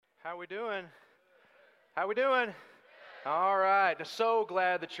How we doing? How we doing? All right. So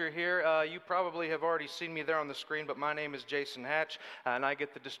glad that you're here. You probably have already seen me there on the screen, but my name is Jason Hatch, and I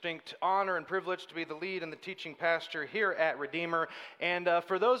get the distinct honor and privilege to be the lead and the teaching pastor here at Redeemer. And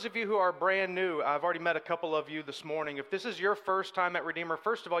for those of you who are brand new, I've already met a couple of you this morning. If this is your first time at Redeemer,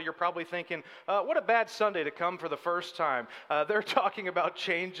 first of all, you're probably thinking, what a bad Sunday to come for the first time. They're talking about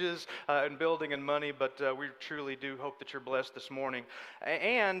changes in building and money, but we truly do hope that you're blessed this morning.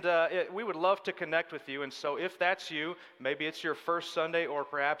 And we would love to connect with you, and so if that's you, maybe it's your first Sunday, or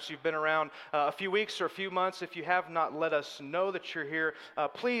perhaps you've been around a few weeks or a few months. If you have not let us know that you're here,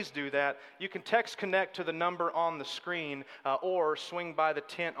 please do that. You can text Connect to the number on the screen, or swing by the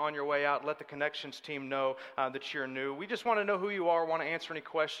tent on your way out. Let the Connections team know that you're new. We just want to know who you are, want to answer any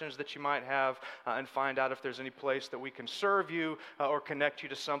questions that you might have, and find out if there's any place that we can serve you or connect you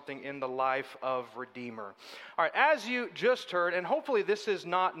to something in the life of Redeemer. All right, as you just heard, and hopefully this is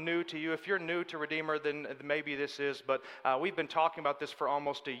not new to you. If you're new to Redeemer, then maybe this is, but we've been talking about this for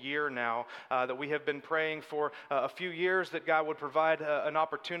almost a year now, that we have been praying for a few years that God would provide an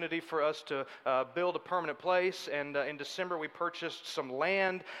opportunity for us to build a permanent place. And in December, we purchased some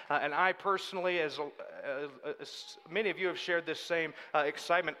land. And I personally, as many of you have shared this same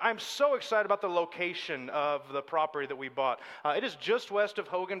excitement, I'm so excited about the location of the property that we bought. It is just west of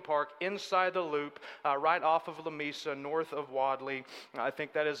Hogan Park, inside the loop, right off of Lamesa, north of Wadley. I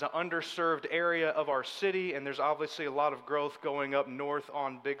think that is an underserved area of our city, and there's obviously a lot of growth going up north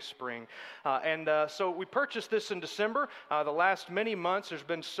on Big Spring. So we purchased this in December. The last many months, there's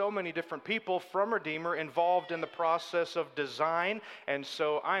been so many different people from Redeemer involved in the process of design, and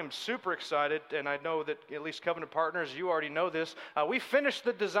so I'm super excited, and I know that at least Covenant Partners, you already know this. We finished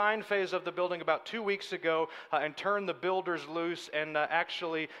the design phase of the building about 2 weeks ago and turned the builders loose, and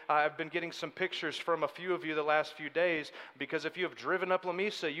actually I've been getting some pictures from a few of you the last few days, because if you have driven up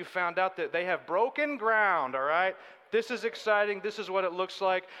Lamesa, you found out that they have broken ground, all right? This is exciting. This is what it looks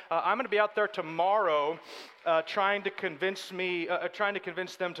like. I'm going to be out there tomorrow trying to convince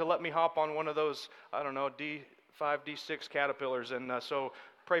them to let me hop on one of those, I don't know, D5, D6 Caterpillars. And so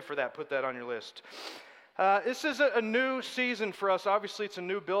pray for that. Put that on your list. This is a new season for us. Obviously, it's a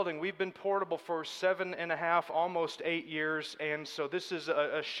new building. We've been portable for 7.5, almost 8 years, and so this is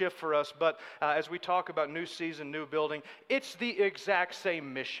a shift for us. But as we talk about new season, new building, it's the exact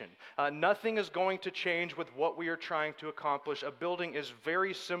same mission. Nothing is going to change with what we are trying to accomplish. A building is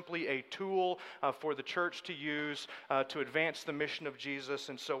very simply a tool for the church to use to advance the mission of Jesus,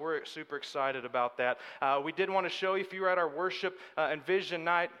 and so we're super excited about that. We did want to show you, if you were at our worship and vision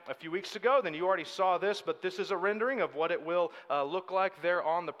night a few weeks ago, then you already saw this, but this is a rendering of what it will look like there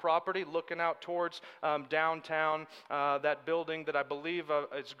on the property, looking out towards downtown. That building that I believe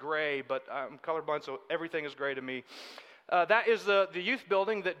is gray, but I'm colorblind, so everything is gray to me. That is the youth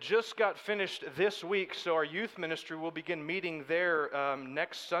building that just got finished this week, so our youth ministry will begin meeting there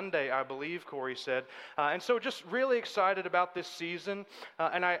next Sunday, I believe, Corey said. And so just really excited about this season.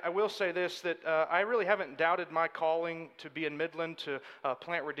 And I will say this, that I really haven't doubted my calling to be in Midland, to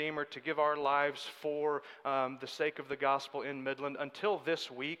plant Redeemer, to give our lives for the sake of the gospel in Midland until this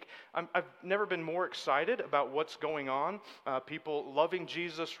week. I've never been more excited about what's going on. People loving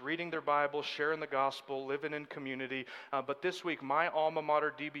Jesus, reading their Bible, sharing the gospel, living in community. But this week, my alma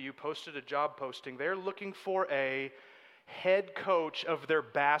mater, DBU, posted a job posting. They're looking for a head coach of their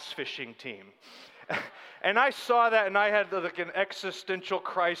bass fishing team. And I saw that, and I had like an existential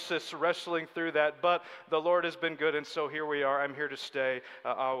crisis wrestling through that. But the Lord has been good, and so here we are. I'm here to stay.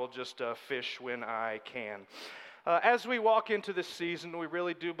 I will just fish when I can. As we walk into this season, we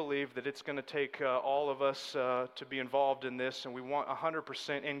really do believe that it's going to take all of us to be involved in this, and we want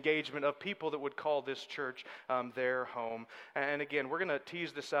 100% engagement of people that would call this church their home. And again, we're going to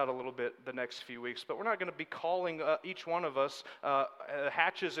tease this out a little bit the next few weeks, but we're not going to be calling each one of us,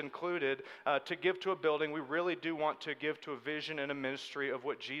 Hatches included, to give to a building. We really do want to give to a vision and a ministry of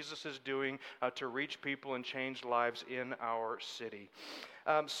what Jesus is doing to reach people and change lives in our city.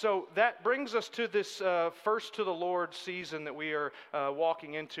 So that brings us to this First to the Lord season that we are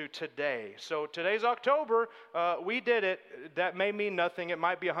walking into today. So today's October. We did it. That may mean nothing. It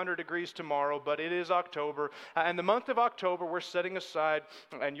might be 100 degrees tomorrow, but it is October. And the month of October, we're setting aside,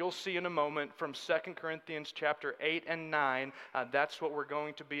 and you'll see in a moment, from 2 Corinthians chapter 8 and 9. That's what we're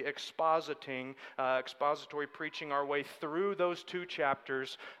going to be expositing, expository preaching our way through those two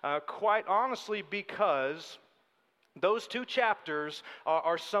chapters, quite honestly, because those two chapters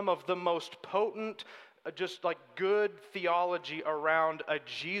are some of the most potent, just like good theology around a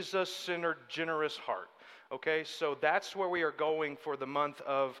Jesus-centered, generous heart. Okay, so that's where we are going for the month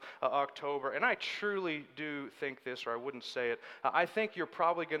of October. And I truly do think this, or I wouldn't say it. I think you're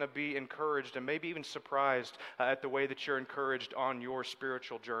probably going to be encouraged and maybe even surprised at the way that you're encouraged on your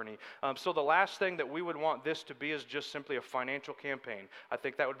spiritual journey. So the last thing that we would want this to be is just simply a financial campaign. I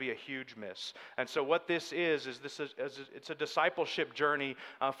think that would be a huge miss. And so what this is it's a discipleship journey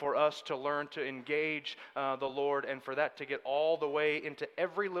for us to learn to engage the Lord, and for that to get all the way into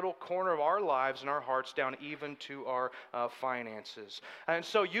every little corner of our lives and our hearts, down even to our finances. And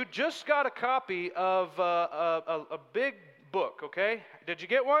so you just got a copy of a big book, okay? Did you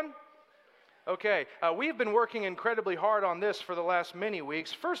get one? Okay, we've been working incredibly hard on this for the last many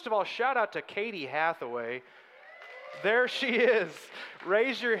weeks. First of all, shout out to Katie Hathaway. There she is.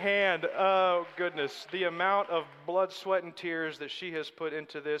 Raise your hand. Oh, goodness. The amount of blood, sweat, and tears that she has put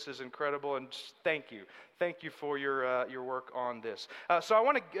into this is incredible, and thank you. Thank you for your work on this. So I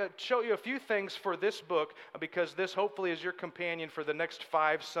want to show you a few things for this book, because this hopefully is your companion for the next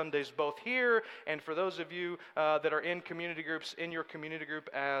 5 Sundays, both here and for those of you that are in community groups, in your community group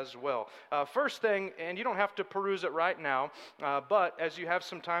as well. First thing, and you don't have to peruse it right now, but as you have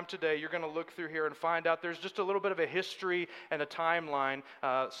some time today, you're going to look through here and find out there's just a little bit of a history and a timeline.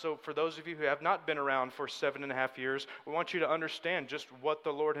 So for those of you who have not been around for 7.5 years, we want you to understand just what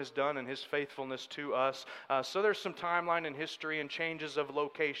the Lord has done and His faithfulness to us. So there's some timeline and history and changes of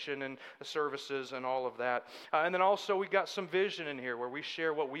location and services and all of that. And then also we got some vision in here where we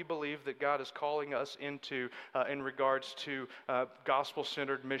share what we believe that God is calling us into in regards to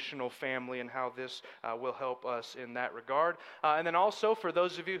gospel-centered missional family, and how this will help us in that regard. And then also for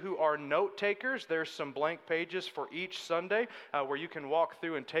those of you who are note takers, there's some blank pages for each Sunday where you can walk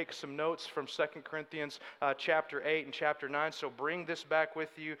through and take some notes from 2 Corinthians chapter 8 and chapter 9. So bring this back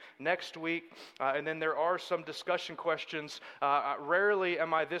with you next week. And then there are some discussion questions. Rarely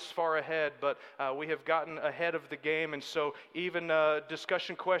am I this far ahead, but we have gotten ahead of the game, and so even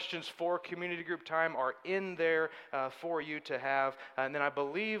discussion questions for community group time are in there for you to have. And then I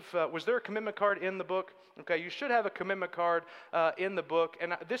believe, was there a commitment card in the book? Okay, you should have a commitment card in the book,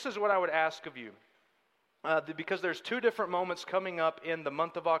 and this is what I would ask of you. Because there's 2 different moments coming up in the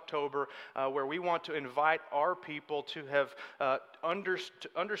month of October where we want to invite our people to have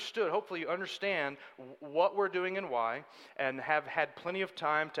understood, hopefully you understand what we're doing and why, and have had plenty of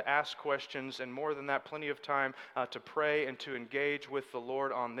time to ask questions, and more than that, plenty of time to pray and to engage with the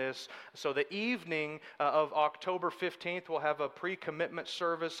Lord on this. So the evening of October 15th, we'll have a pre-commitment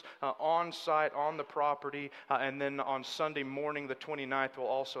service on site, on the property, and then on Sunday morning, the 29th, we'll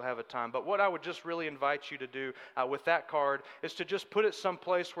also have a time. But what I would just really invite you to do with that card is to just put it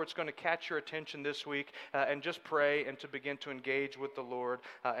someplace where it's going to catch your attention this week, and just pray and to begin to engage with the Lord,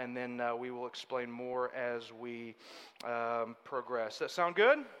 and then we will explain more as we progress. That sound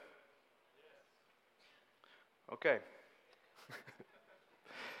good? Okay.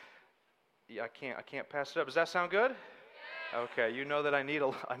 Yeah, I can't pass it up. Does that sound good? Okay, you know that I need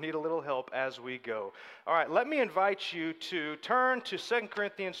a little help as we go. All right, let me invite you to turn to 2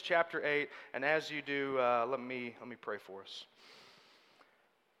 Corinthians chapter 8, and as you do, let me pray for us.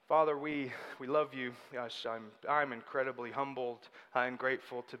 Father, we love you. Yes, I'm incredibly humbled and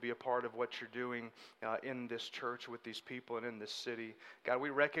grateful to be a part of what you're doing in this church with these people and in this city. God, we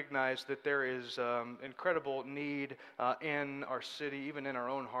recognize that there is incredible need in our city, even in our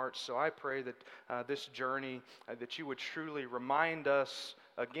own hearts. So I pray that this journey, that you would truly remind us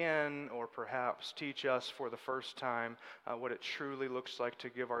again, or perhaps teach us for the first time what it truly looks like to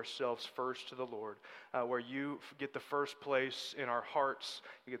give ourselves first to the Lord, where you get the first place in our hearts,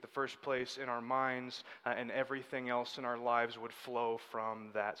 you get the first place in our minds, and everything else in our lives would flow from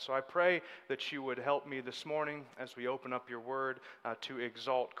that. So I pray that you would help me this morning as we open up your word to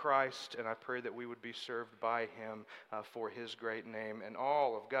exalt Christ, and I pray that we would be served by him for his great name. And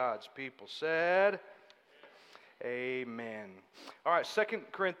all of God's people said, amen. All right, 2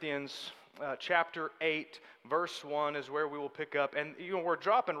 Corinthians chapter 8, verse 1 is where we will pick up. And we're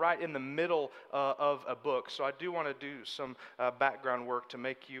dropping right in the middle of a book, so I do want to do some background work to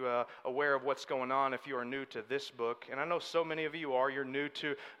make you aware of what's going on if you are new to this book. And I know so many of you are. You're new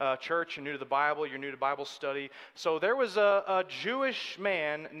to church, you're new to the Bible, you're new to Bible study. So there was a Jewish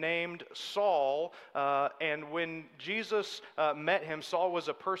man named Saul, and when Jesus met him, Saul was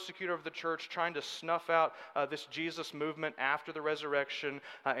a persecutor of the church, trying to snuff out this Jesus movement after the resurrection,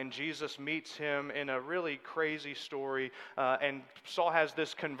 and Jesus meets him in a really crazy story, and Saul has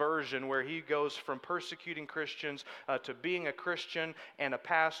this conversion where he goes from persecuting Christians to being a Christian and a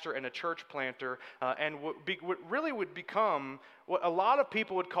pastor and a church planter, and what really would become what a lot of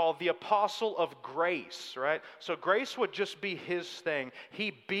people would call the apostle of grace, right? So grace would just be his thing.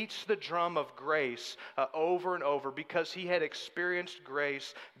 He beats the drum of grace over and over because he had experienced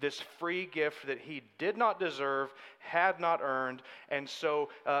grace, this free gift that he did not deserve, had not earned. And so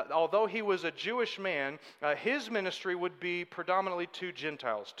although he was a Jewish man, his ministry would be predominantly to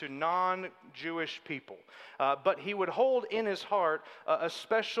Gentiles, to non-Jewish people. But he would hold in his heart a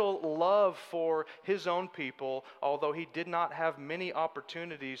special love for his own people, although he did not have many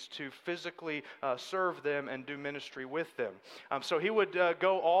opportunities to physically serve them and do ministry with them. So he would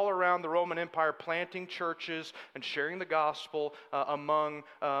go all around the Roman Empire planting churches and sharing the gospel among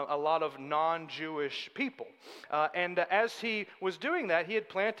a lot of non-Jewish people. And as he was doing that, he had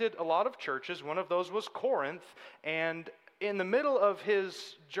planted a lot of churches. One of those was Corinth. And in the middle of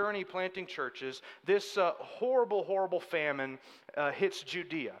his journey planting churches, this horrible, horrible famine hits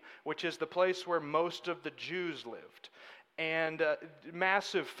Judea, which is the place where most of the Jews lived. And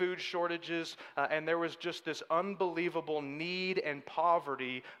massive food shortages, and there was just this unbelievable need and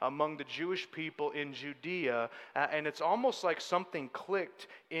poverty among the Jewish people in Judea. And it's almost like something clicked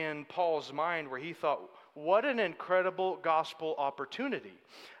in Paul's mind where he thought, what an incredible gospel opportunity.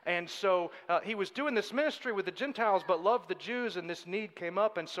 And so he was doing this ministry with the Gentiles but loved the Jews, and this need came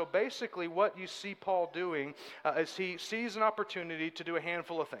up. And so basically what you see Paul doing is he sees an opportunity to do a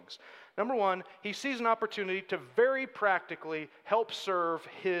handful of things. Number one, he sees an opportunity to very practically help serve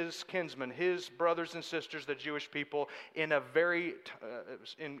his kinsmen, his brothers and sisters, the Jewish people, in a very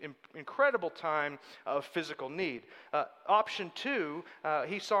incredible time of physical need. Option two,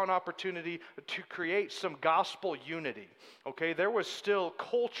 he saw an opportunity to create some gospel unity. Okay, there was still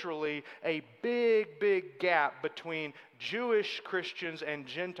culturally a big, big gap between Jewish Christians and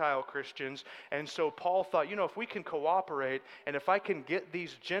Gentile Christians. And so Paul thought, if we can cooperate, and if I can get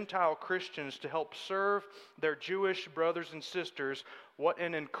these Gentile Christians to help serve their Jewish brothers and sisters, what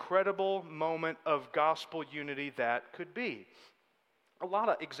an incredible moment of gospel unity that could be. A lot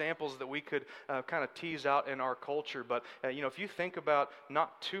of examples that we could kind of tease out in our culture, but if you think about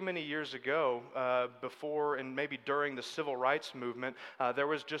not too many years ago, before and maybe during the civil rights movement, there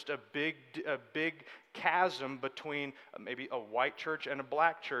was just a big chasm between maybe a white church and a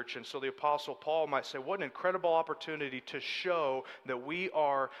black church. And so the Apostle Paul might say, what an incredible opportunity to show that we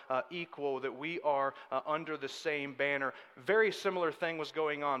are equal, that we are under the same banner. Very similar thing was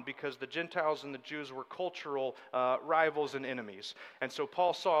going on because the Gentiles and the Jews were cultural rivals and enemies. And so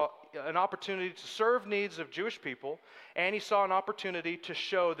Paul saw an opportunity to serve needs of Jewish people, and he saw an opportunity to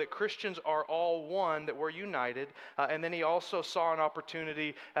show that Christians are all one, that we're united. And then he also saw an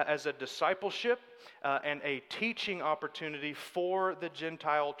opportunity as a discipleship and a teaching opportunity for the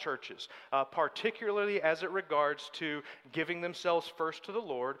Gentile churches, particularly as it regards to giving themselves first to the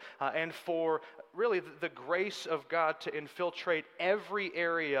Lord and for really the grace of God to infiltrate every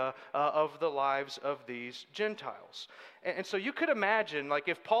area of the lives of these Gentiles. And so you could imagine, like,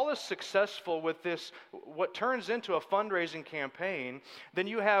 if Paul is successful with this, what turns into a fundraising campaign, then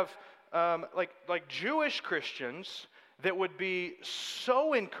you have like Jewish Christians that would be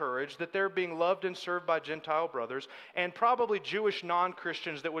so encouraged that they're being loved and served by Gentile brothers, and probably Jewish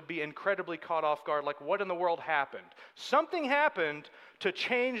non-Christians that would be incredibly caught off guard, like, what in the world happened? Something happened to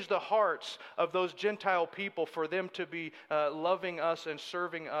change the hearts of those Gentile people for them to be loving us and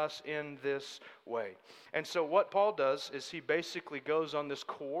serving us in this way. And so what Paul does is he basically goes on this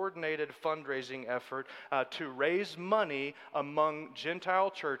coordinated fundraising effort to raise money among Gentile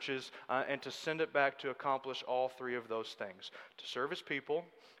churches and to send it back to accomplish all three of those things: to serve his people,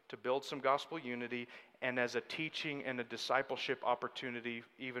 to build some gospel unity, and as a teaching and a discipleship opportunity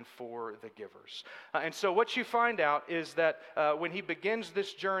even for the givers. And so what you find out is that when he begins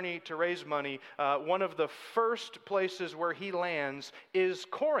this journey to raise money, one of the first places where he lands is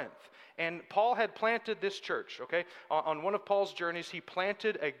Corinth. And Paul had planted this church, okay? On one of Paul's journeys, he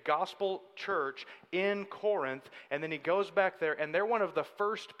planted a gospel church in Corinth, and then he goes back there, and they're one of the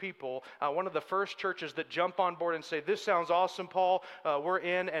first people, one of the first churches that jump on board and say, this sounds awesome, Paul, we're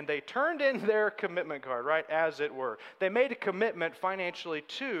in, and they turned in their commitment card, right, as it were. They made a commitment financially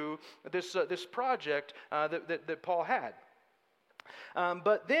to this project that Paul had.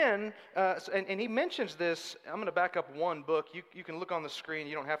 But then, and he mentions this, I'm going to back up one book. You can look on the screen.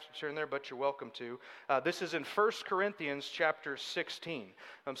 You don't have to turn there, but you're welcome to. This is in 1 Corinthians chapter 16.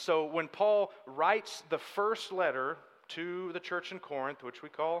 So when Paul writes the first letter to the church in Corinth, which we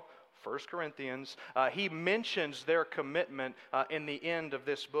call 1 Corinthians, he mentions their commitment in the end of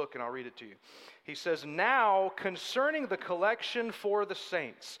this book, and I'll read it to you. He says, now concerning the collection for the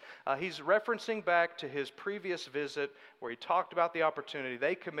saints. He's referencing back to his previous visit where he talked about the opportunity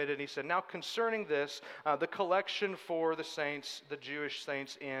they committed. He said, now concerning this, the collection for the saints, the Jewish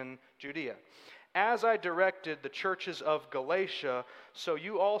saints in Judea. As I directed the churches of Galatia, so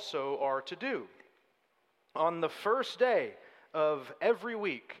you also are to do. On the first day of every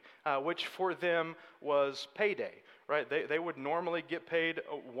week, which for them was payday. Right? They would normally get paid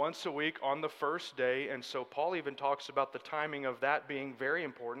once a week on the first day, and so Paul even talks about the timing of that being very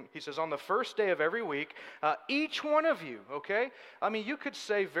important. He says, on the first day of every week, each one of you, okay? I mean, you could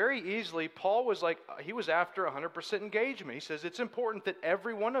say very easily, Paul was like, he was after 100% engagement. He says, it's important that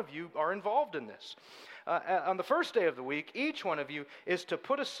every one of you are involved in this. On the first day of the week, each one of you is to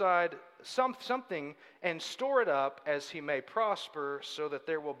put aside something and store it up as he may prosper, so that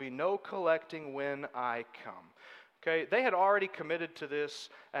there will be no collecting when I come. Okay, they had already committed to this,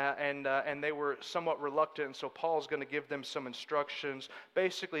 and they were somewhat reluctant, and so Paul's going to give them some instructions.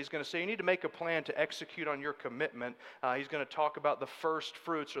 Basically, he's going to say, you need to make a plan to execute on your commitment. He's going to talk about the first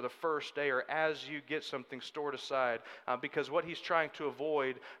fruits or the first day, or as you get something stored aside, because what he's trying to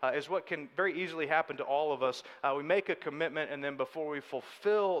avoid is what can very easily happen to all of us. We make a commitment, and then before we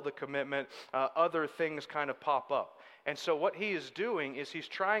fulfill the commitment, other things kind of pop up. And so what he is doing is he's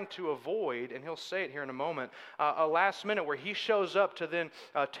trying to avoid, and he'll say it here in a moment, a last minute where he shows up to then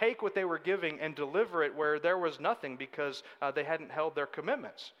take what they were giving and deliver it where there was nothing because they hadn't held their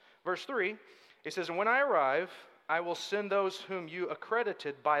commitments. Verse 3, he says, and when I arrive, I will send those whom you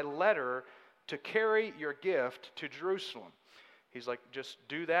accredited by letter to carry your gift to Jerusalem. He's like, just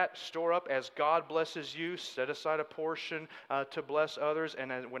do that, store up as God blesses you, set aside a portion to bless others,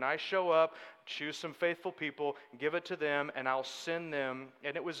 and then when I show up, choose some faithful people, give it to them, and I'll send them.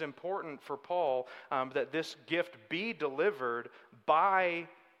 And it was important for Paul that this gift be delivered by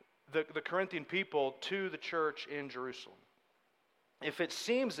the Corinthian people to the church in Jerusalem. If it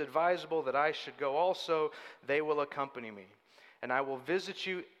seems advisable that I should go also, they will accompany me. And I will visit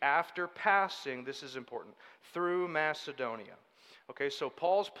you after passing, this is important, through Macedonia. Okay, so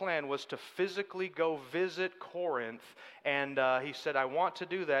Paul's plan was to physically go visit Corinth, and he said, I want to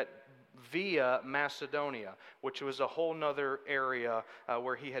do that via Macedonia, which was a whole nother area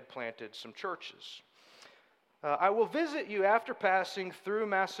where he had planted some churches. I will visit you after passing through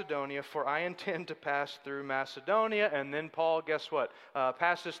Macedonia, for I intend to pass through Macedonia. And then Paul, guess what?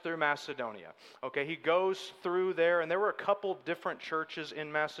 Passes through Macedonia. Okay, he goes through there, and there were a couple different churches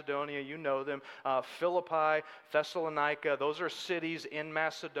in Macedonia. You know them. Philippi, Thessalonica. Those are cities in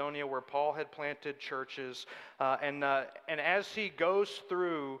Macedonia where Paul had planted churches. And as he goes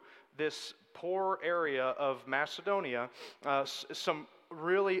through this poor area of Macedonia, some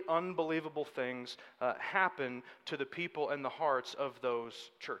really unbelievable things happen to the people and the hearts of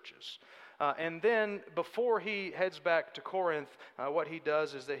those churches. And then before he heads back to Corinth, what he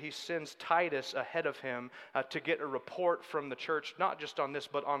does is that he sends Titus ahead of him to get a report from the church, not just on this,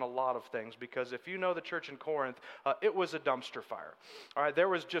 but on a lot of things. Because if you know the church in Corinth, it was a dumpster fire. All right, there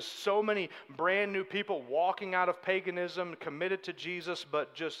was just so many brand new people walking out of paganism, committed to Jesus,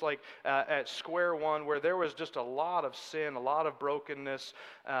 but just like at square one, where there was just a lot of sin, a lot of brokenness.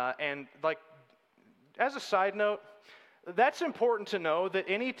 And like, as a side note, that's important to know that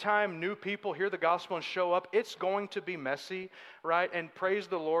anytime new people hear the gospel and show up, it's going to be messy, right? And praise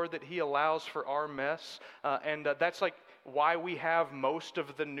the Lord that He allows for our mess. And that's like why we have most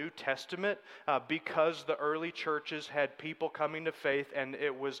of the New Testament, because the early churches had people coming to faith and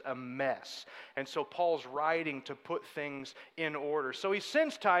it was a mess. And so Paul's writing to put things in order. So he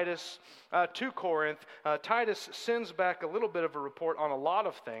sends Titus to Corinth. Titus sends back a little bit of a report on a lot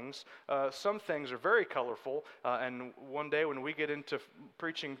of things. Some things are very colorful, and one day when we get into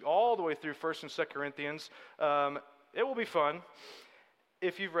preaching all the way through 1st and 2nd Corinthians, it will be fun.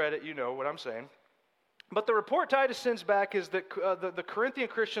 If you've read it, you know what I'm saying. But the report Titus sends back is that the Corinthian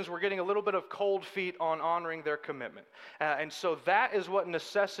Christians were getting a little bit of cold feet on honoring their commitment. And so that is what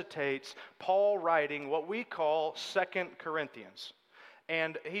necessitates Paul writing what we call 2 Corinthians.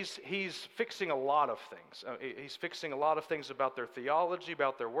 And he's fixing a lot of things. He's fixing a lot of things about their theology,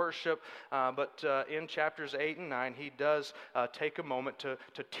 about their worship. But in chapters 8 and 9, he does take a moment to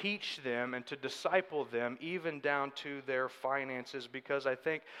teach them and to disciple them, even down to their finances. Because I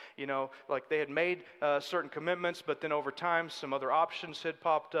think, like they had made certain commitments, but then over time, some other options had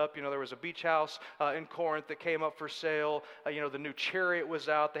popped up. There was a beach house in Corinth that came up for sale. The new Chariot was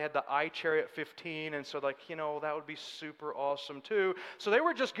out. They had the iChariot 15. And so that would be super awesome too. So they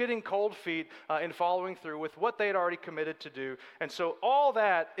were just getting cold feet in following through with what they had already committed to do. And so all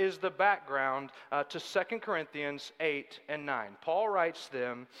that is the background to 2 Corinthians 8 and 9. Paul writes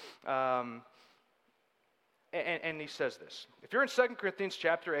them, and he says this. If you're in 2 Corinthians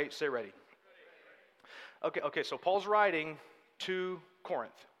chapter 8, say ready. Okay, so Paul's writing to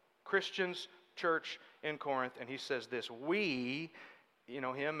Corinth, Christians, church in Corinth, and he says this: we,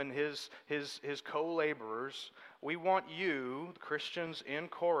 him and his co-laborers, we want you, the Christians in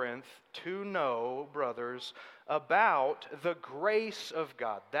Corinth, to know, brothers, about the grace of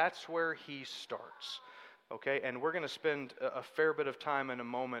God. That's where he starts. Okay, and we're going to spend a fair bit of time in a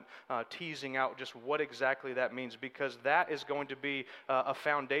moment teasing out just what exactly that means, because that is going to be a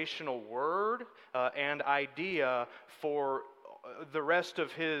foundational word and idea for the rest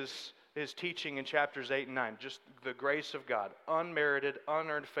of his teaching in chapters 8 and 9. Just the grace of God, unmerited,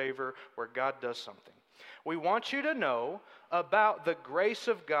 unearned favor where God does something. We want you to know about the grace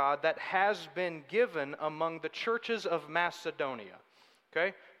of God that has been given among the churches of Macedonia.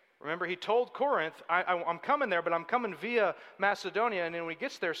 Okay? Remember, he told Corinth, I'm coming there, but I'm coming via Macedonia. And then when he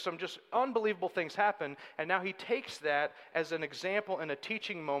gets there, some just unbelievable things happen. And now he takes that as an example and a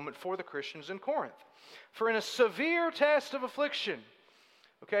teaching moment for the Christians in Corinth. For in a severe test of affliction,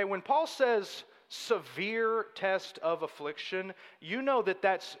 okay, when Paul says severe test of affliction, you know that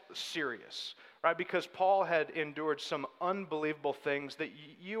that's serious, right? Because Paul had endured some unbelievable things that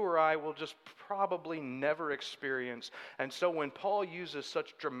you or I will just probably never experience. And so when Paul uses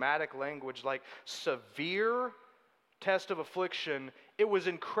such dramatic language like severe test of affliction, it was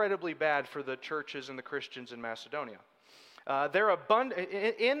incredibly bad for the churches and the Christians in Macedonia. They're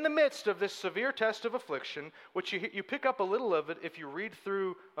in the midst of this severe test of affliction, which you pick up a little of it if you read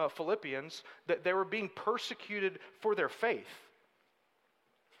through Philippians, that they were being persecuted for their faith.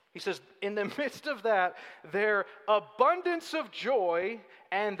 He says, in the midst of that, their abundance of joy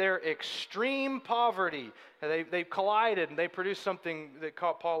and their extreme poverty, they collided and they produced something that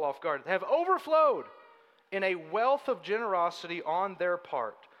caught Paul off guard, have overflowed in a wealth of generosity on their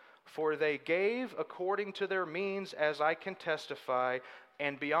part. For they gave according to their means, as I can testify,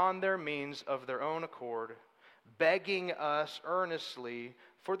 and beyond their means of their own accord, begging us earnestly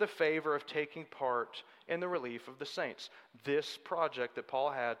for the favor of taking part in the relief of the saints. This project that Paul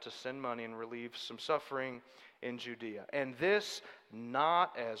had to send money and relieve some suffering in Judea. And this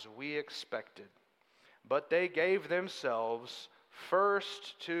not as we expected, but they gave themselves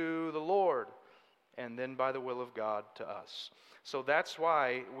first to the Lord, and then by the will of God to us. So that's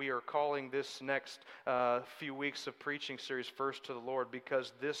why we are calling this next few weeks of preaching series First to the Lord,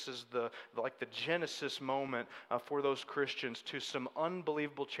 because this is the Genesis moment for those Christians to some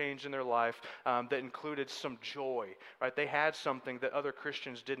unbelievable change in their life that included some joy. Right? They had something that other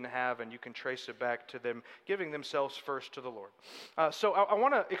Christians didn't have, and you can trace it back to them giving themselves first to the Lord. So I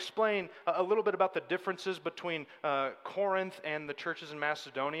want to explain a little bit about the differences between Corinth and the churches in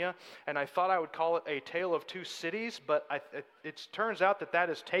Macedonia, and I thought I would call it a tale of two cities, but it turns out that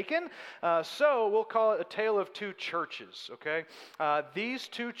is taken, so we'll call it a tale of two churches, okay? These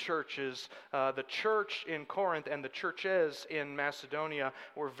two churches, the church in Corinth and the churches in Macedonia,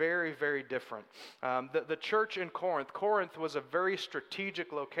 were very, very different. The church in Corinth was a very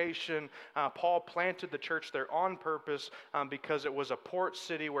strategic location. Paul planted the church there on purpose because it was a port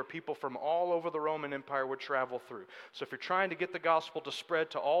city where people from all over the Roman Empire would travel through. So if you're trying to get the gospel to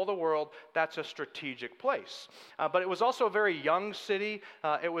spread to all the world, that's a strategic place. But it was also a very young city.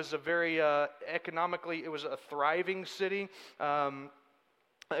 It was a very economically, it was a thriving city.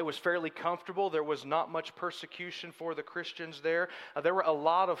 It was fairly comfortable. There was not much persecution for the Christians there. There were a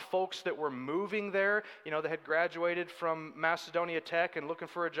lot of folks that were moving there. They had graduated from Macedonia Tech and looking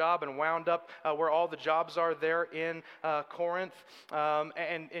for a job and wound up where all the jobs are there in Corinth.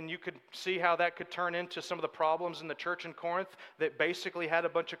 And you could see how that could turn into some of the problems in the church in Corinth that basically had a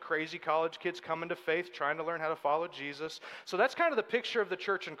bunch of crazy college kids coming to faith, trying to learn how to follow Jesus. So that's kind of the picture of the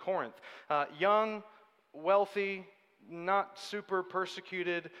church in Corinth. Young, wealthy, not super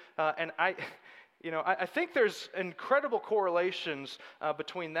persecuted, and I think there's incredible correlations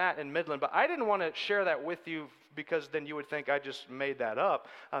between that and Midland, but I didn't want to share that with you because then you would think I just made that up.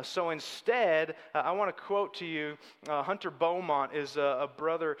 So instead, I want to quote to you, Hunter Beaumont is a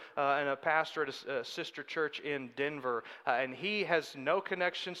brother and a pastor at a sister church in Denver, and he has no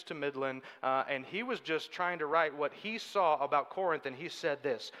connections to Midland, and he was just trying to write what he saw about Corinth, and he said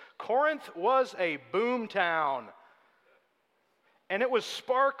this: Corinth was a boom town. And it was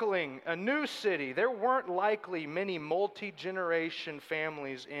sparkling, a new city. There weren't likely many multi-generation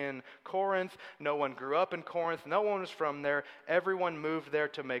families in Corinth. No one grew up in Corinth. No one was from there. Everyone moved there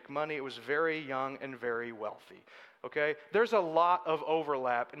to make money. It was very young and very wealthy. Okay? There's a lot of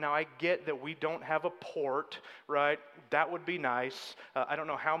overlap. Now, I get that we don't have a port, right? That would be nice. I don't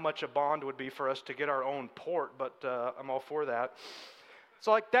know how much a bond would be for us to get our own port, but I'm all for that. So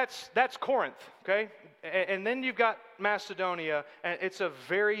like that's Corinth, okay? And then you've got Macedonia, and it's a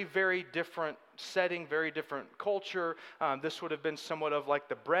very, very different setting, very different culture. This would have been somewhat of like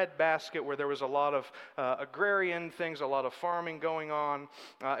the breadbasket where there was a lot of agrarian things, a lot of farming going on.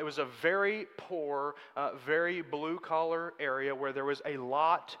 It was a very poor, very blue-collar area where there was a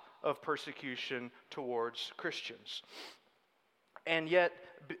lot of persecution towards Christians. And yet,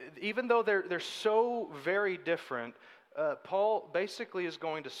 even though they're so very different, Paul basically is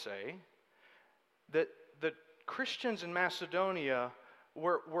going to say that the Christians in Macedonia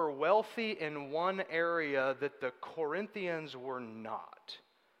were wealthy in one area that the Corinthians were not.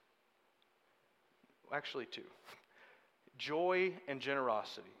 Actually, two. Joy and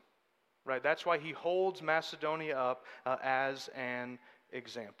generosity. Right? That's why he holds Macedonia up as an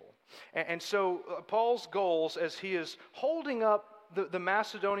example. And so Paul's goals as he is holding up the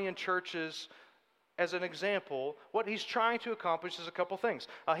Macedonian churches as an example, what he's trying to accomplish is a couple things.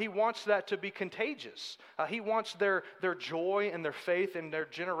 He wants that to be contagious. He wants their joy and their faith and their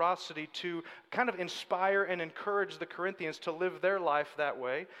generosity to kind of inspire and encourage the Corinthians to live their life that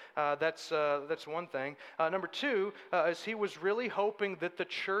way. That's one thing. Number two, is he was really hoping that the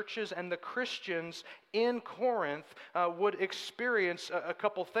churches and the Christians in Corinth would experience a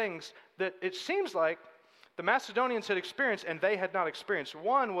couple things that it seems like the Macedonians had experienced and they had not experienced.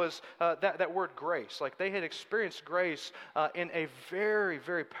 One was that word grace. Like they had experienced grace in a very,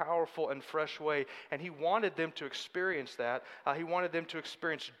 very powerful and fresh way. And he wanted them to experience that. He wanted them to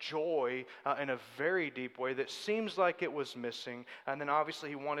experience joy in a very deep way that seems like it was missing. And then obviously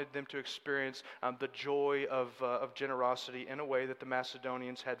he wanted them to experience the joy of generosity in a way that the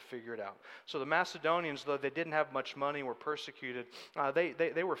Macedonians had figured out. So the Macedonians, though they didn't have much money, were persecuted,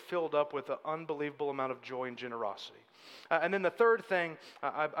 they were filled up with an unbelievable amount of joy and generosity. And then the third thing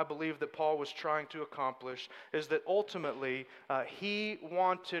I believe that Paul was trying to accomplish is that ultimately he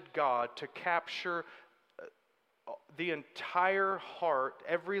wanted God to capture the entire heart,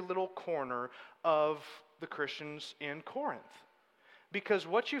 every little corner of the Christians in Corinth. Because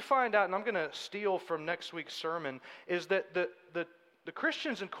what you find out, and I'm going to steal from next week's sermon, is that the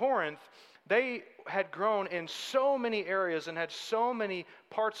Christians in Corinth, they had grown in so many areas and had so many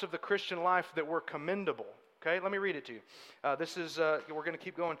parts of the Christian life that were commendable. Okay, let me read it to you. This is, we're going to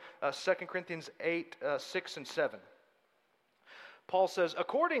keep going, 2 Corinthians 8, 6 and 7. Paul says,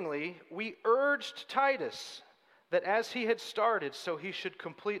 "Accordingly, we urged Titus that as he had started, so he should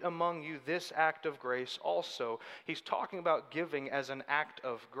complete among you this act of grace also." He's talking about giving as an act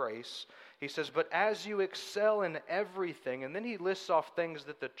of grace. He says, "But as you excel in everything," and then he lists off things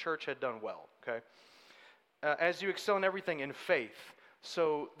that the church had done well, okay? "As you excel in everything in faith."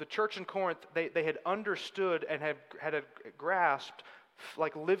 So the church in Corinth, they had understood and had grasped,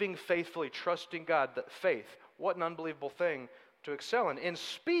 like living faithfully, trusting God, that faith, what an unbelievable thing to excel in. In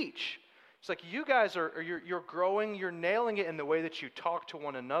speech, it's like you guys you're growing, you're nailing it in the way that you talk to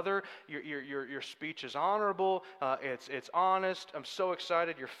one another. Your speech is honorable, it's honest. I'm so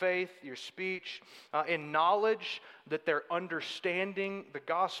excited. Your faith, your speech, in knowledge, that they're understanding the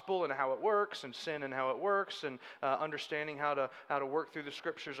gospel and how it works, and sin and how it works, and understanding how to work through the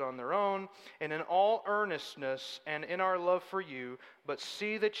scriptures on their own, and in all earnestness and in our love for you, but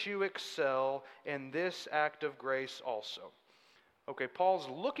see that you excel in this act of grace also. Okay, Paul's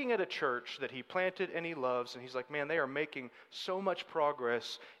looking at a church that he planted and he loves, and he's like, man, they are making so much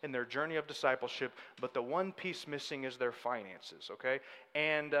progress in their journey of discipleship, but the one piece missing is their finances, okay?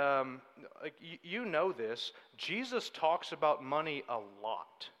 And you know this, Jesus talks about money a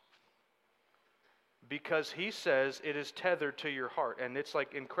lot because he says it is tethered to your heart, and it's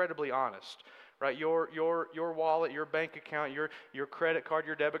like incredibly honest. Right, your wallet, your bank account, your credit card,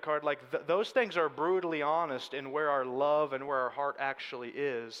 your debit card, like those things are brutally honest in where our love and where our heart actually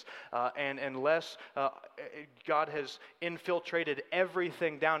is. And unless God has infiltrated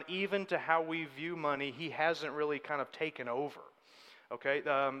everything down, even to how we view money, he hasn't really kind of taken over. Okay,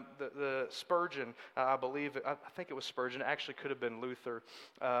 the Spurgeon, I think it was Spurgeon, it actually could have been Luther,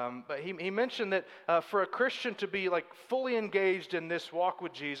 but he mentioned that for a Christian to be like fully engaged in this walk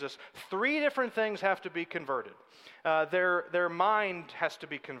with Jesus, 3 different things have to be converted. Their mind has to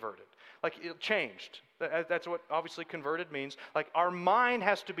be converted, like it changed. That's what obviously converted means. Like our mind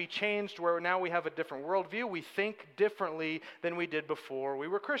has to be changed where now we have a different worldview. We think differently than we did before we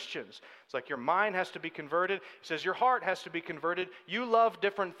were Christians. It's like your mind has to be converted. It says your heart has to be converted. You love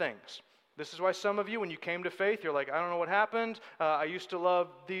different things. This is why some of you, when you came to faith, you're like, I don't know what happened. I used to love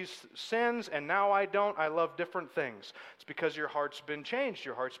these sins, and now I don't. I love different things. It's because your heart's been changed.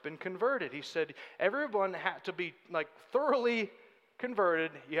 Your heart's been converted. He said everyone had to be like thoroughly converted.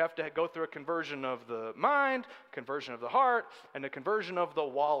 You have to go through a conversion of the mind, conversion of the heart, and a conversion of the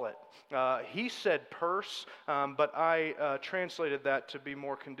wallet. He said purse, but I translated that to be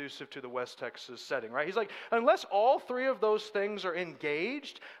more conducive to the West Texas setting, right? He's like, unless all three of those things are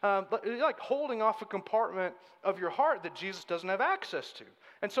engaged, you're like holding off a compartment of your heart that Jesus doesn't have access to.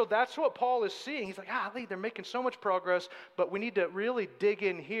 And so that's what Paul is seeing. He's like, Lee, they're making so much progress, but we need to really dig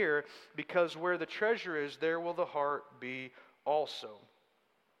in here because where the treasure is, there will the heart be also.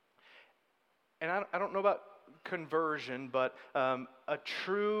 And I don't know about conversion, but a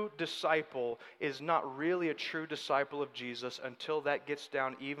true disciple is not really a true disciple of Jesus until that gets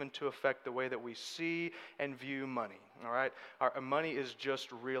down even to affect the way that we see and view money. All right, our money is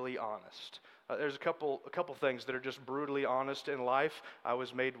just really honest. There's a couple things that are just brutally honest in life. I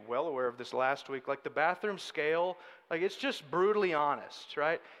was made well aware of this last week. Like the bathroom scale, like it's just brutally honest,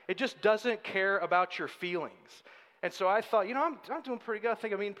 right? It just doesn't care about your feelings. And so I thought, I'm doing pretty good. I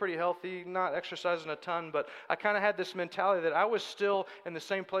think I'm eating pretty healthy, not exercising a ton, but I kind of had this mentality that I was still in the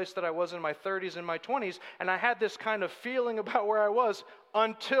same place that I was in my 30s and my 20s, and I had this kind of feeling about where I was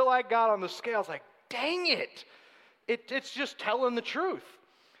until I got on the scale. I was like, dang it. It's just telling the truth.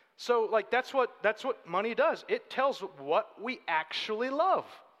 So like that's what money does. It tells what we actually love.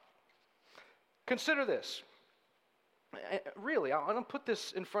 Consider this. Really, I'm going to put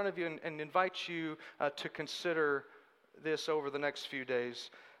this in front of you and invite you to consider this over the next few days.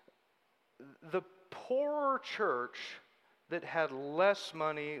 The poorer church that had less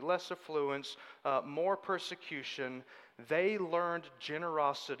money, less affluence, more persecution, they learned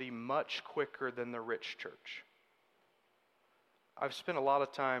generosity much quicker than the rich church. I've spent a lot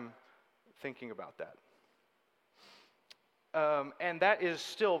of time thinking about that. And that is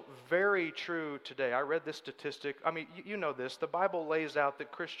still very true today. I read this statistic. I mean, you know this. The Bible lays out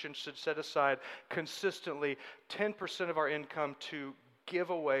that Christians should set aside consistently 10% of our income to give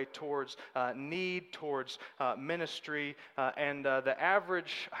away towards need, towards ministry. And the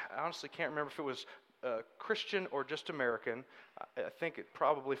average, I honestly can't remember if it was Christian or just American. I think it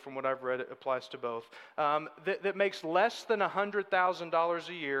probably, from what I've read, it applies to both. That makes less than $100,000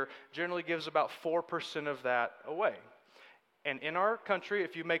 a year generally gives about 4% of that away. And in our country,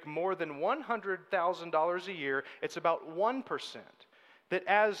 if you make more than $100,000 a year, it's about 1%. That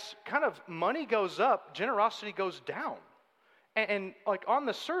as kind of money goes up, generosity goes down. And like on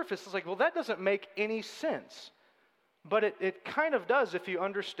the surface, it's like, well, that doesn't make any sense. But it kind of does if you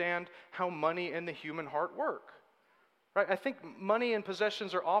understand how money and the human heart work. Right? I think money and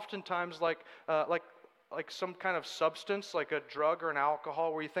possessions are oftentimes like some kind of substance, like a drug or an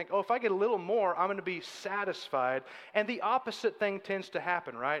alcohol, where you think, if I get a little more, I'm going to be satisfied. And the opposite thing tends to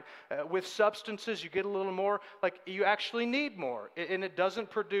happen, right? With substances, you get a little more, like you actually need more. And it doesn't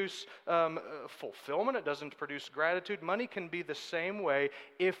produce fulfillment. It doesn't produce gratitude. Money can be the same way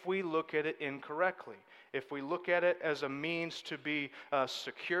if we look at it incorrectly. If we look at it as a means to be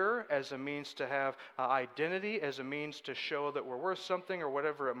secure, as a means to have identity, as a means to show that we're worth something or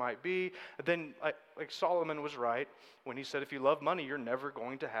whatever it might be, then like Solomon was right when he said, if you love money, you're never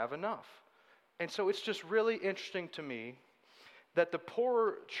going to have enough. And so it's just really interesting to me that the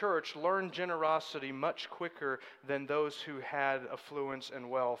poor church learned generosity much quicker than those who had affluence and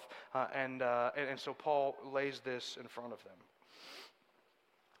wealth. And so Paul lays this in front of them.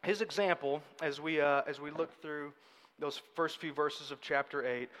 His example, as we look through those first few verses of chapter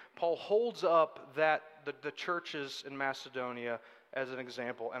 8, Paul holds up the churches in Macedonia as an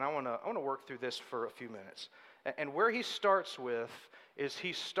example, and I want to work through this for a few minutes. And where he starts with is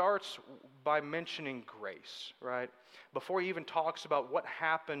he starts by mentioning grace, right? Before he even talks about what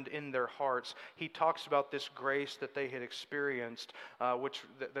happened in their hearts, he talks about this grace that they had experienced,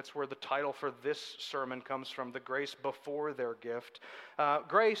 that's where the title for this sermon comes from, the grace before their gift.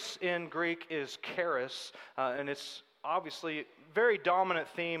 Grace in Greek is charis, and it's obviously very dominant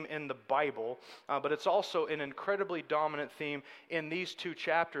theme in the Bible, but it's also an incredibly dominant theme in these two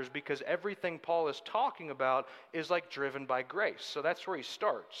chapters because everything Paul is talking about is like driven by grace. So that's where he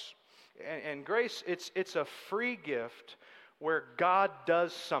starts. And grace, it's a free gift where God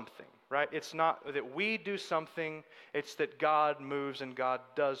does something, right? It's not that we do something, it's that God moves and God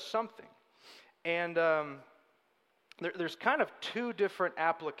does something. And there's kind of two different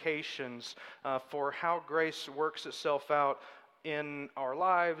applications for how grace works itself out in our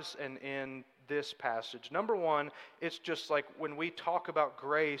lives and in this passage. Number one, it's just like when we talk about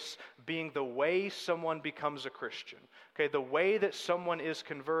grace being the way someone becomes a Christian. Okay, the way that someone is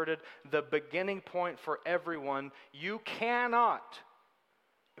converted, the beginning point for everyone. You cannot,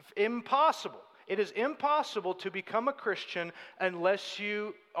 impossible. It is impossible to become a Christian unless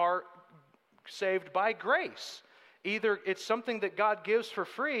you are saved by grace. Either it's something that God gives for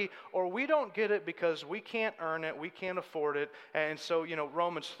free, or we don't get it because we can't earn it, we can't afford it. And so,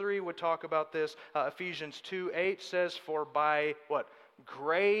 Romans 3 would talk about this. Ephesians 2:8 says, for by what?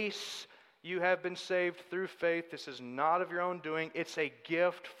 Grace you have been saved through faith. This is not of your own doing. It's a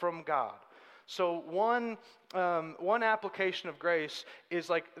gift from God. So one application of grace is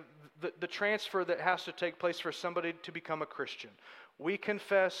like the transfer that has to take place for somebody to become a Christian. We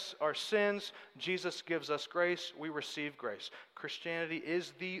confess our sins. Jesus gives us grace. We receive grace. Christianity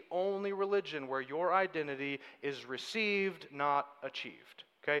is the only religion where your identity is received, not achieved.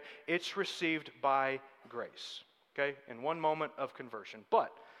 Okay? It's received by grace. Okay? In one moment of conversion.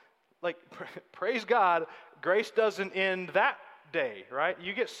 But, praise God, grace doesn't end that day, right?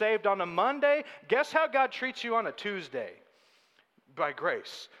 You get saved on a Monday. Guess how God treats you on a Tuesday? By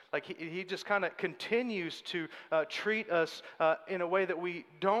grace. He just kind of continues to treat us in a way that we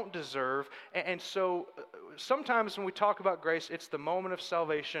don't deserve. And so sometimes when we talk about grace, it's the moment of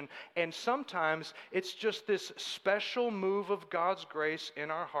salvation. And sometimes it's just this special move of God's grace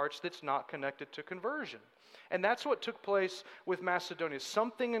in our hearts that's not connected to conversion. And that's what took place with Macedonia.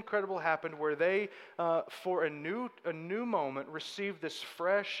 Something incredible happened where they, for a new moment, received this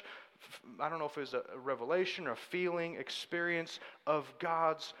fresh, I don't know if it was a revelation or a feeling, experience of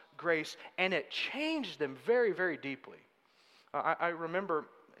God's grace, and it changed them very, very deeply. I remember,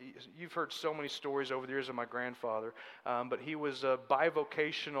 you've heard so many stories over the years of my grandfather, but he was a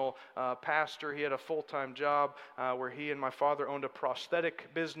bivocational pastor. He had a full-time job where he and my father owned a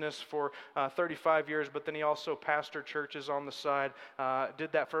prosthetic business for 35 years, but then he also pastored churches on the side,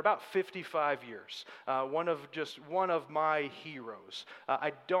 did that for about 55 years. One of my heroes.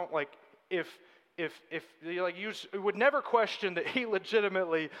 I don't if you would never question that he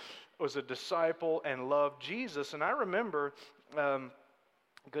legitimately was a disciple and loved Jesus. And I remember,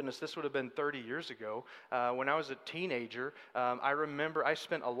 goodness, this would have been 30 years ago, when I was a teenager. I remember I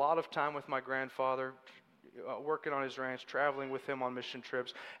spent a lot of time with my grandfather, working on his ranch, traveling with him on mission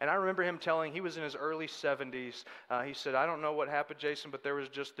trips. And I remember him telling, he was in his early 70s. He said, I don't know what happened, Jason, but there was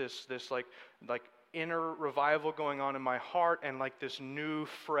just this inner revival going on in my heart and this new,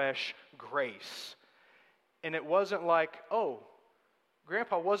 fresh grace. And it wasn't like, oh,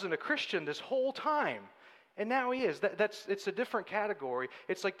 Grandpa wasn't a Christian this whole time. And now he is. It's a different category.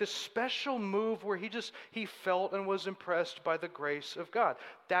 It's like this special move where he felt and was impressed by the grace of God.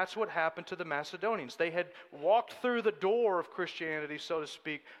 That's what happened to the Macedonians. They had walked through the door of Christianity, so to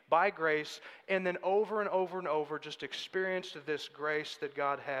speak, by grace, and then over and over and over just experienced this grace that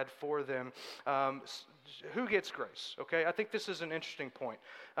God had for them. Who gets grace? Okay, I think this is an interesting point.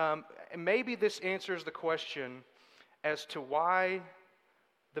 And maybe this answers the question as to why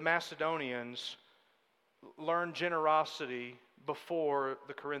the Macedonians learn generosity before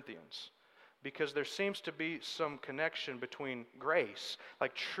the Corinthians, because there seems to be some connection between grace,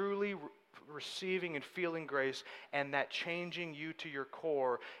 truly receiving and feeling grace, and that changing you to your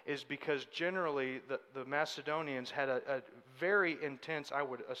core is because generally the Macedonians had a very intense, I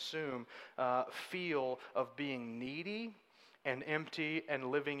would assume, feel of being needy and empty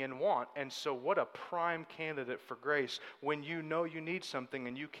and living in want. And so what a prime candidate for grace when you know you need something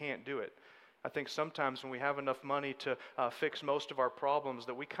and you can't do it. I think sometimes when we have enough money to fix most of our problems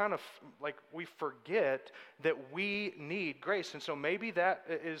that we kind of, we forget that we need grace. And so maybe that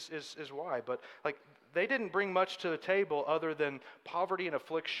is why. But, they didn't bring much to the table other than poverty and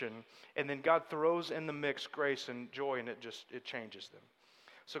affliction. And then God throws in the mix grace and joy, and it changes them.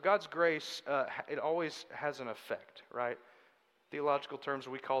 So God's grace, it always has an effect, right? Theological terms,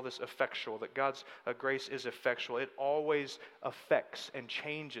 we call this effectual, that God's grace is effectual. It always affects and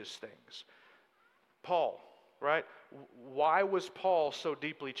changes things. Paul, right? Why was Paul so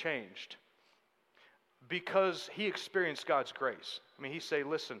deeply changed? Because he experienced God's grace. I mean, he say,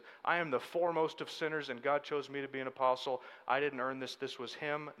 listen, I am the foremost of sinners and God chose me to be an apostle. I didn't earn this. This was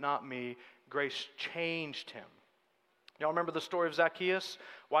him, not me. Grace changed him. Y'all remember the story of Zacchaeus?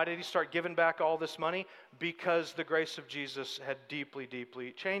 Why did he start giving back all this money? Because the grace of Jesus had deeply,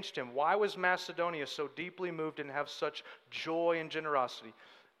 deeply changed him. Why was Macedonia so deeply moved and have such joy and generosity?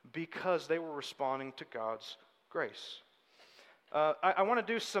 Because they were responding to God's grace. I want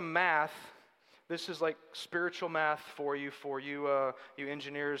to do some math This is like spiritual math for you, you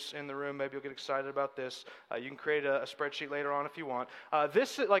engineers in the room. Maybe you'll get excited about this. You can create a spreadsheet later on if you want.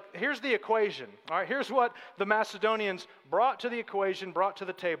 Here's the equation. All right, here's what the Macedonians brought to the equation, brought to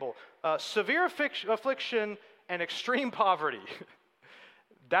the table. Severe affliction and extreme poverty.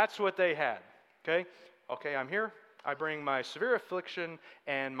 That's what they had. Okay, I'm here. I bring my severe affliction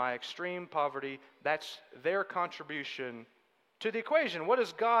and my extreme poverty. That's their contribution to the equation. What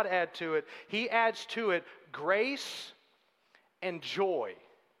does God add to it? He adds to it grace and joy.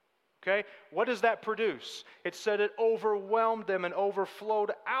 Okay? What does that produce? It said it overwhelmed them and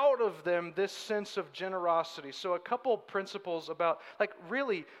overflowed out of them this sense of generosity. So a couple principles about,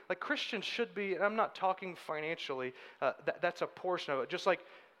 really, Christians should be, and I'm not talking financially, that's a portion of it. Just like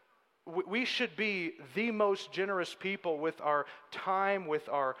we should be the most generous people with our time, with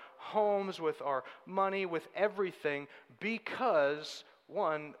our homes, with our money, with everything, because,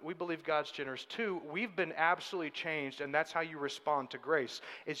 one, we believe God's generous. Two, we've been absolutely changed, and that's how you respond to grace,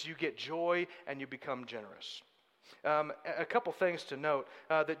 is you get joy and you become generous. A couple things to note,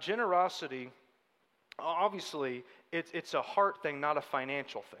 that generosity, obviously, it's a heart thing, not a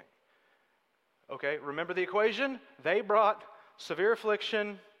financial thing. Okay, remember the equation? They brought severe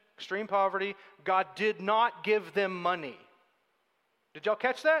affliction, extreme poverty. God did not give them money. Did y'all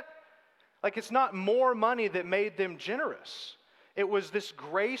catch that? It's not more money that made them generous. It was this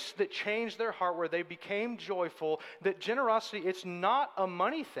grace that changed their heart where they became joyful. That generosity, it's not a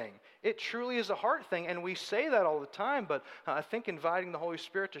money thing. It truly is a heart thing, and we say that all the time, but I think inviting the Holy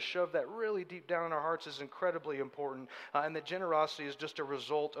Spirit to shove that really deep down in our hearts is incredibly important, and that generosity is just a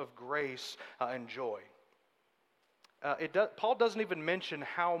result of grace and joy. Paul doesn't even mention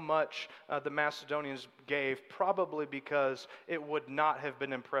how much the Macedonians gave, probably because it would not have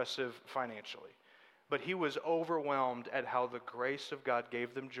been impressive financially. But he was overwhelmed at how the grace of God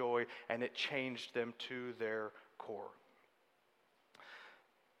gave them joy, and it changed them to their core.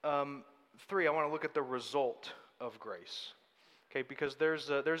 3, I want to look at the result of grace. Okay, because there's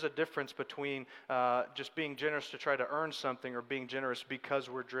a difference between just being generous to try to earn something or being generous because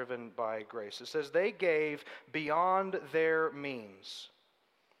we're driven by grace. It says they gave beyond their means.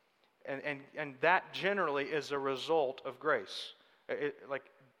 And that generally is a result of grace.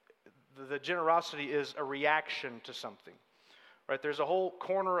 The generosity is a reaction to something. Right, there's a whole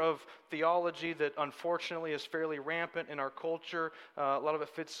corner of theology that unfortunately is fairly rampant in our culture. A lot of it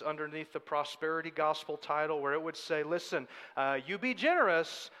fits underneath the prosperity gospel title, where it would say, listen, you be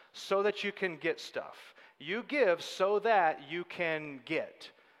generous so that you can get stuff. You give so that you can get.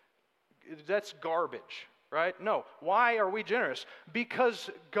 That's garbage, right? No. Why are we generous? Because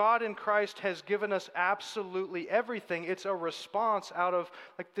God in Christ has given us absolutely everything. It's a response out of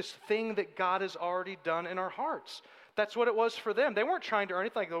this thing that God has already done in our hearts. That's what it was for them. They weren't trying to earn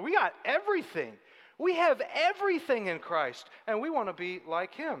anything. We got everything. We have everything in Christ, and we want to be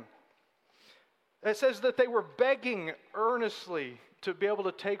like Him. It says that they were begging earnestly to be able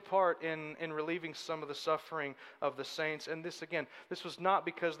to take part in relieving some of the suffering of the saints. And this was not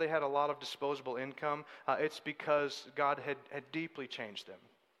because they had a lot of disposable income. It's because God had deeply changed them.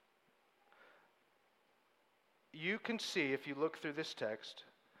 You can see, if you look through this text,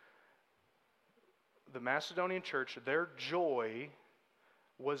 the Macedonian church, their joy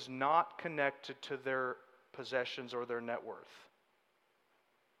was not connected to their possessions or their net worth.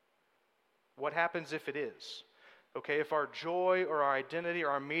 What happens if it is? Okay, if our joy or our identity or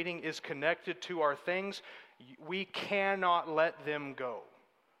our meaning is connected to our things, we cannot let them go.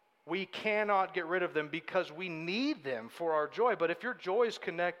 We cannot get rid of them because we need them for our joy. But if your joy is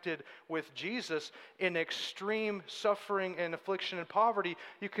connected with Jesus in extreme suffering and affliction and poverty,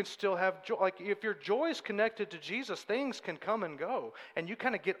 you can still have joy. If your joy is connected to Jesus, things can come and go, and you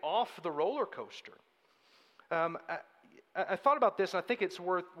kind of get off the roller coaster. I thought about this, and I think it's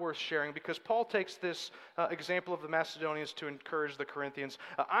worth sharing, because Paul takes this example of the Macedonians to encourage the Corinthians.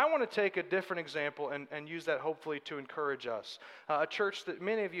 I want to take a different example and use that hopefully to encourage us. A church that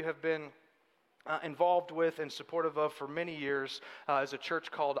many of you have been involved with and supportive of for many years is a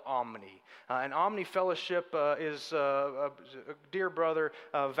church called Omni. And Omni Fellowship is a dear brother,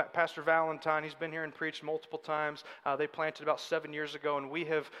 Pastor Valentine. He's been here and preached multiple times. They planted about 7 years ago, and we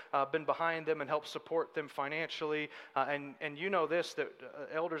have been behind them and helped support them financially. And you know this, that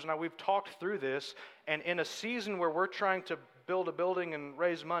elders and I, we've talked through this, and in a season where we're trying to build a building and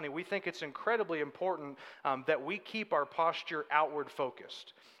raise money, we think it's incredibly important that we keep our posture outward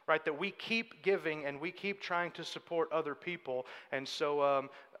focused. Right, that we keep giving and we keep trying to support other people. And so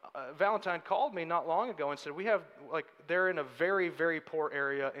Valentine called me not long ago and said, they're in a very, very poor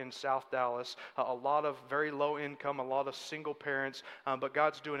area in South Dallas, a lot of very low income, a lot of single parents, but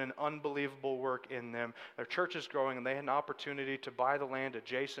God's doing an unbelievable work in them. Their church is growing, and they had an opportunity to buy the land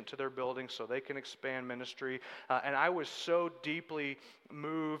adjacent to their building so they can expand ministry. And I was so deeply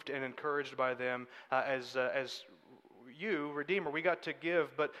moved and encouraged by them as you, Redeemer, we got to give,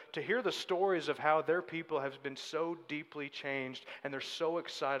 but to hear the stories of how their people have been so deeply changed, and they're so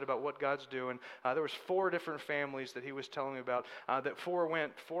excited about what God's doing. There was 4 different families that he was telling me about, that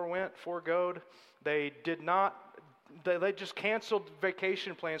 4 goed. They did not, they just canceled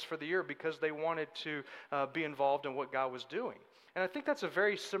vacation plans for the year because they wanted to be involved in what God was doing. And I think that's a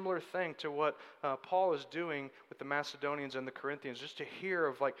very similar thing to what Paul is doing with the Macedonians and the Corinthians, just to hear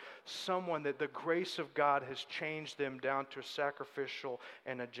of someone that the grace of God has changed them down to a sacrificial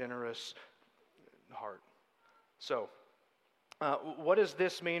and a generous heart. So, what does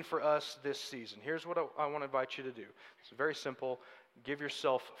this mean for us this season? Here's what I want to invite you to do. It's very simple. Give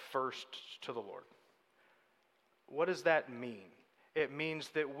yourself first to the Lord. What does that mean? It means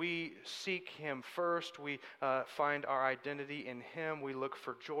that we seek Him first. We find our identity in Him. We look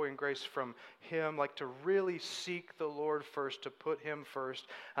for joy and grace from Him, to really seek the Lord first, to put Him first.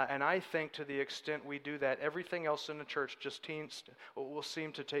 And I think to the extent we do that, everything else in the church just will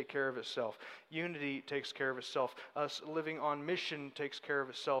seem to take care of itself. Unity takes care of itself. Us living on mission takes care of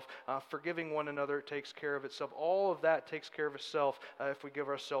itself. Forgiving one another takes care of itself. All of that takes care of itself if we give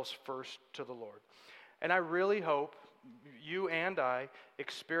ourselves first to the Lord. And I really hope you and I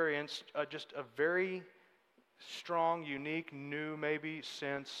experienced just a very strong, unique, new maybe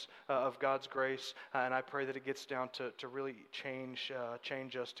sense of God's grace, and I pray that it gets down to really change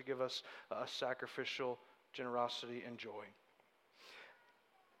us, to give us a sacrificial generosity and joy.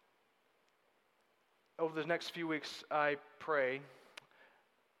 Over the next few weeks, I pray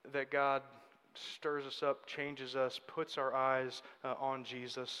that God stirs us up, changes us, puts our eyes on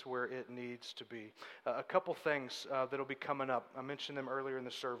Jesus where it needs to be. A couple things that'll be coming up. I mentioned them earlier in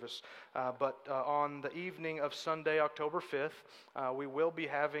the service, but on the evening of Sunday, October 5th, we will be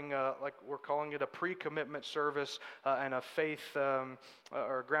having, we're calling it a pre-commitment service and a faith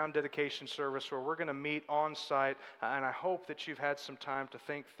or ground dedication service where we're going to meet on site, and I hope that you've had some time to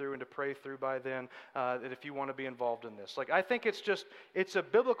think through and to pray through by then, that if you want to be involved in this. I think it's a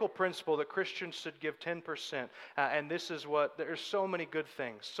biblical principle that Christians should give 10%, and this is there's so many good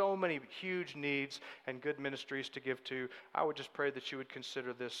things, so many huge needs and good ministries to give to. I would just pray that you would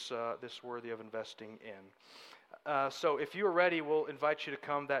consider this worthy of investing in. So if you are ready, we'll invite you to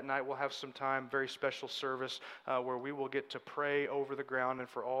come that night. We'll have some time, very special service, where we will get to pray over the ground and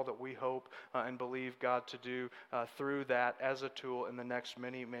for all that we hope and believe God to do through that as a tool in the next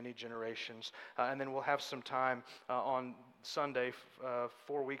many, many generations. And then we'll have some time on Sunday,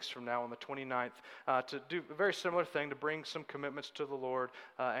 4 weeks from now, on the 29th, to do a very similar thing, to bring some commitments to the Lord.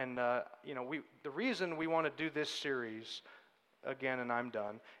 The reason we want to do this series, again, and I'm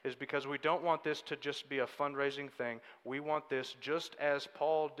done, is because we don't want this to just be a fundraising thing. We want this, just as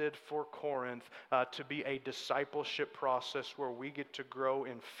Paul did for Corinth, to be a discipleship process where we get to grow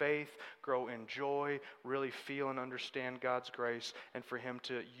in faith, grow in joy, really feel and understand God's grace, and for Him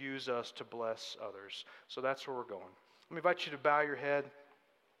to use us to bless others. So that's where we're going. Let me invite you to bow your head,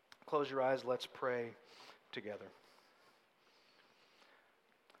 close your eyes, let's pray together.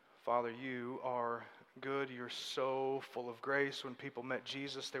 Father, you are good. You're so full of grace. When people met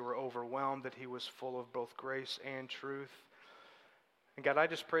Jesus, they were overwhelmed that He was full of both grace and truth. And God, I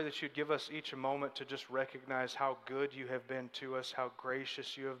just pray that you'd give us each a moment to just recognize how good you have been to us, how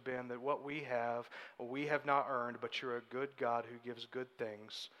gracious you have been, that what we have not earned, but you're a good God who gives good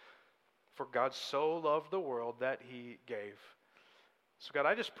things. For God so loved the world that He gave. So God,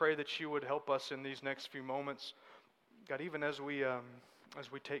 I just pray that you would help us in these next few moments. God, even as we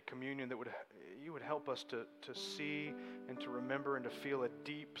take communion, that you would help us to see and to remember and to feel a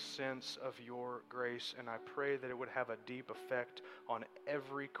deep sense of your grace. And I pray that it would have a deep effect on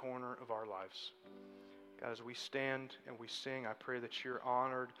every corner of our lives. God, as we stand and we sing, I pray that you're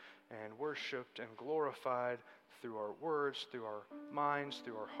honored and worshiped and glorified through our words, through our minds,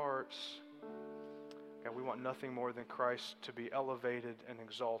 through our hearts. God, we want nothing more than Christ to be elevated and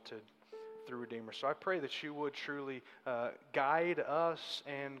exalted through Redeemer. So I pray that you would truly guide us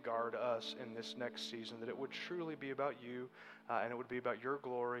and guard us in this next season, that it would truly be about you and it would be about your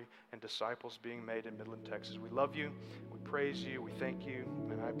glory and disciples being made in Midland, Texas. We love you, we praise you, we thank you,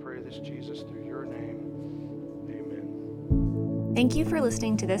 and I pray this, Jesus, through your name. Amen. Thank you for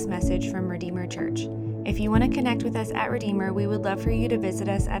listening to this message from Redeemer Church. If you want to connect with us at Redeemer, we would love for you to visit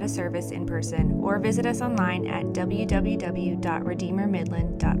us at a service in person or visit us online at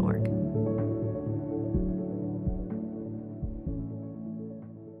www.redeemermidland.org.